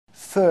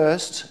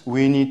first,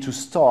 we need to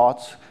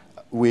start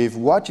with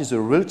what is a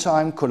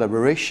real-time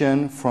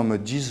collaboration from a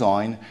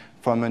design,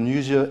 from a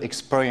user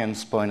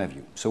experience point of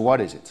view. So what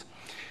is it?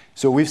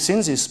 So we've seen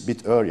this a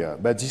bit earlier,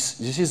 but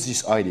this is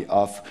this idea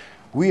of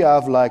we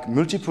have like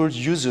multiple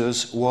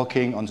users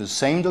working on the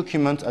same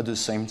document at the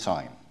same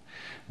time.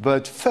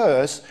 But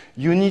first,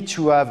 you need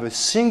to have a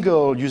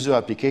single user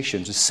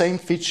application, the same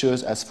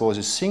features as for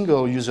the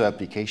single user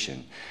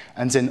application.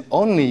 And then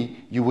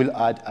only you will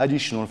add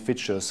additional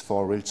features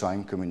for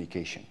real-time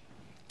communication.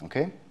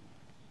 Okay?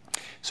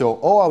 So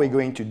how are we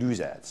going to do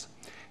that?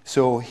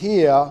 So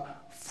here,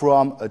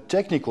 from a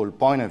technical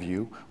point of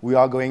view, we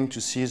are going to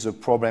see the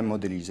problem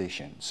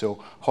modelization.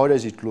 So how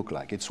does it look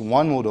like? It's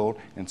one model,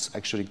 and it's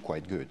actually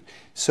quite good.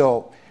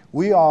 So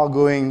we are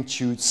going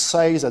to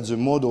say that the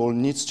model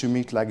needs to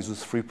meet like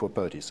those three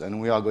properties, and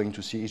we are going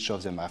to see each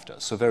of them after.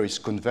 So there is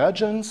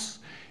convergence,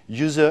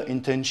 user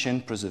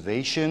intention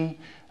preservation,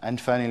 and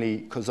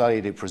finally,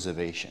 causality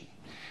preservation.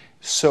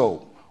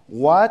 So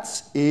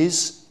what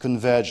is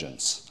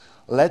convergence?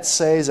 Let's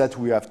say that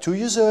we have two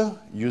users,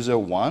 user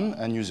 1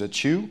 and user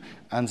 2,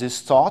 and they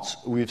start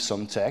with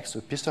some text,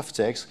 a piece of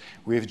text,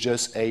 with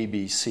just A,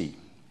 B, C.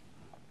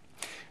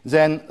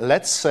 Then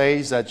let's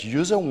say that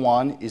user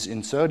 1 is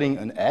inserting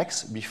an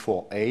X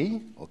before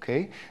A,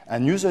 okay,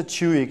 and user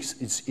 2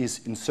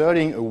 is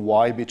inserting a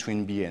Y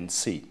between B and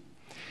C.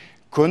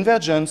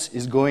 Convergence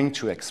is going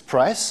to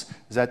express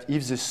that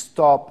if they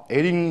stop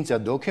editing their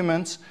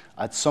documents,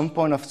 at some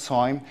point of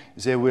time,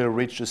 they will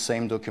reach the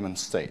same document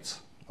state,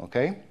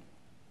 okay?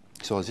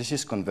 So this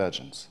is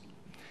convergence.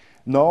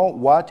 Now,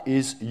 what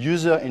is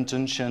user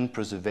intention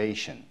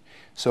preservation?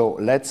 So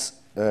let's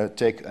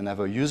take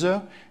another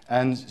user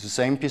and the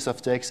same piece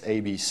of text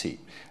ABC.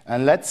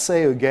 And let's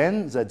say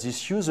again that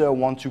this user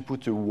wants to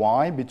put a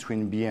Y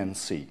between B and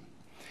C.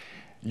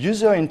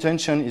 User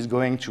intention is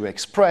going to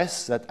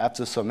express that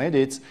after some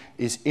edits,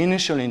 his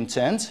initial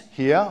intent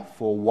here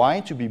for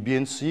Y to be B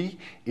and C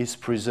is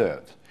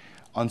preserved.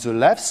 On the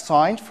left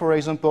side, for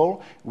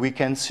example, we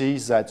can see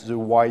that the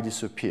Y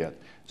disappeared.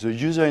 The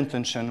user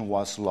intention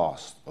was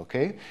lost,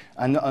 okay?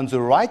 And on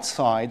the right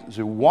side,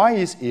 the Y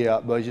is here,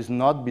 but it is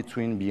not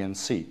between B and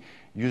C.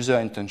 User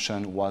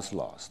intention was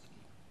lost.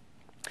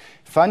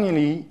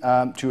 Finally,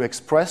 to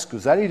express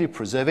causality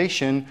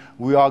preservation,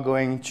 we are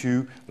going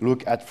to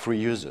look at three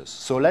users.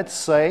 So let's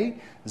say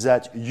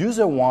that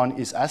user 1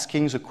 is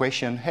asking the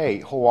question,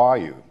 hey, how are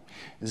you?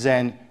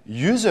 Then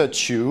user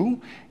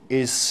 2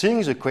 is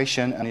seeing the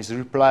question and is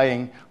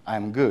replying,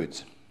 I'm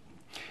good.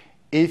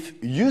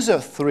 If user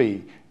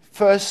 3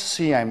 first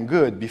see I'm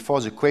good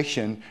before the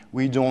question,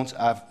 we don't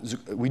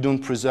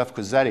preserve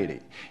causality.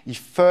 He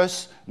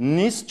first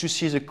needs to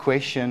see the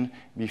question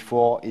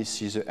before he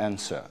sees the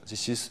answer.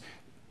 This is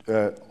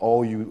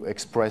how you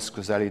express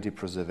causality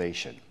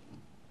preservation.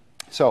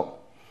 So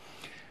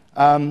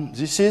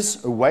this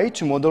is a way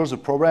to model the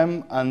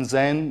problem, and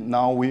then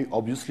now we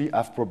obviously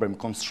have problem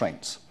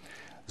constraints.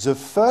 The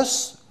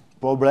first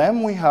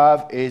problem we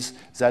have is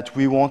that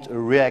we want a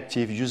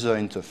reactive user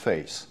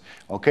interface.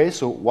 Okay,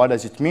 so what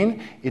does it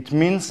mean? It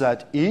means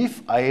that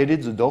if I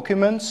edit the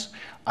documents,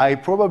 I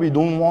probably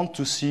don't want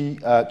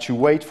to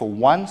wait for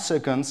 1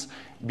 second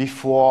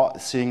before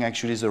seeing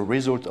actually the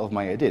result of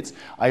my edits.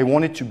 I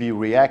want it to be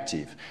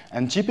reactive.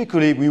 And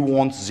typically, we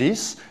want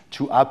this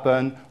to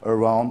happen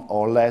around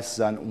or less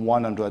than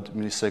 100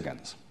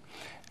 milliseconds.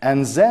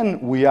 And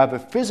then we have a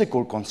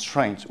physical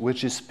constraint,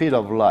 which is speed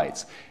of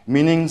light,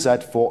 meaning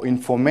that for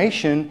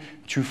information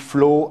to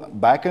flow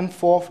back and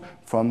forth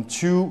from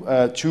two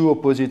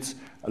opposite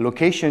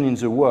locations in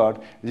the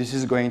world, this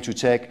is going to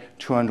take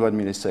 200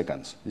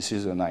 milliseconds. This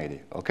is an idea,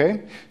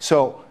 okay?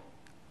 So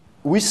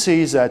we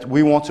see that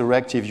we want a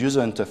reactive user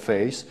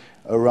interface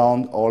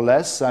around or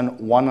less than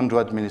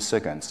 100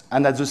 milliseconds.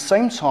 And at the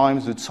same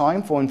time, the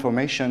time for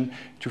information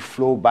to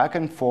flow back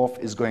and forth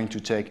is going to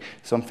take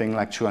something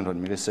like 200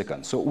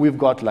 milliseconds. So we've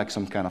got like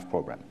some kind of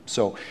problem.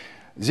 So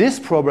this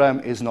problem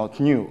is not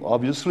new,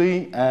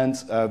 obviously, and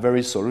there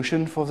is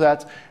solution for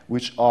that,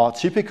 which are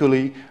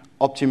typically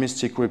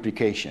optimistic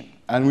replication.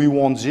 And we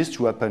want this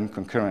to happen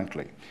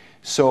concurrently.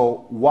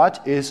 So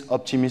what is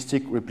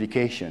optimistic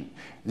replication?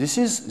 This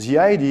is the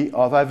idea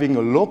of having a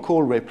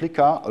local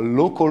replica, a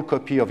local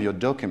copy of your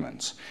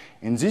documents.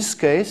 In this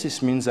case,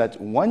 this means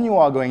that when you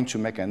are going to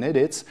make an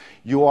edit,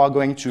 you are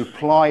going to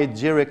apply it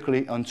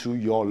directly onto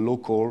your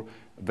local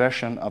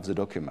version of the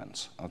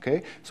document,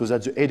 okay? So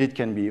that the edit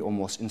can be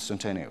almost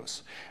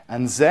instantaneous.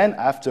 And then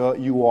after,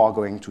 you are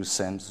going to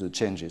send the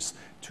changes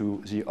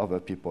to the other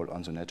people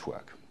on the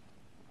network.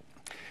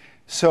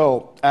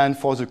 So, and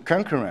for the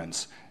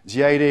concurrence,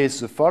 the idea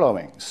is the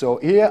following. So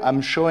here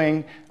I'm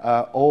showing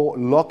how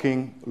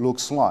locking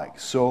looks like.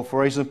 So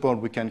for example,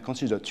 we can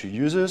consider two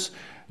users.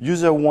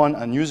 User 1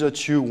 and user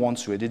 2 want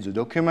to edit the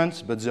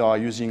document, but they are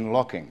using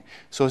locking.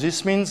 So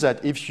this means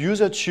that if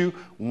user 2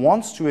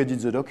 wants to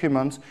edit the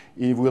document,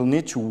 he will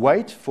need to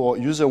wait for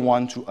user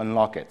 1 to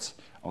unlock it.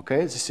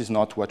 Okay, this is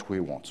not what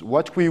we want.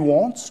 What we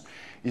want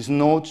is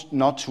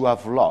not to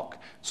have lock,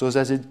 so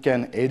that it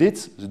can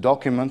edit the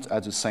document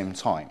at the same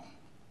time.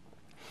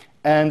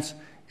 And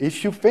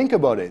if you think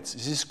about it,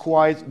 this is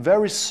quite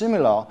very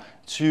similar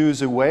to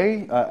the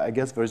way, I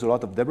guess there is a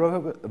lot of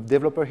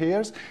developer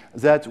here,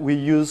 that we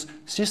use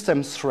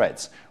system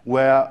threads,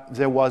 where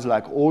there was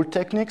like old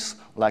techniques,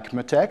 like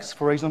mutex,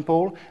 for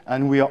example,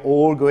 and we are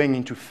all going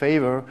into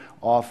favor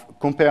of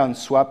compare and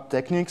swap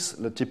techniques,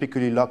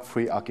 typically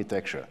lock-free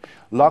architecture.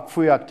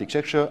 Lock-free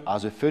architecture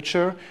has a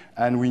future,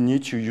 and we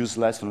need to use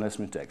less and less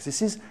mutex.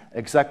 This is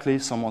exactly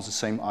some of the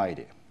same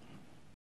idea.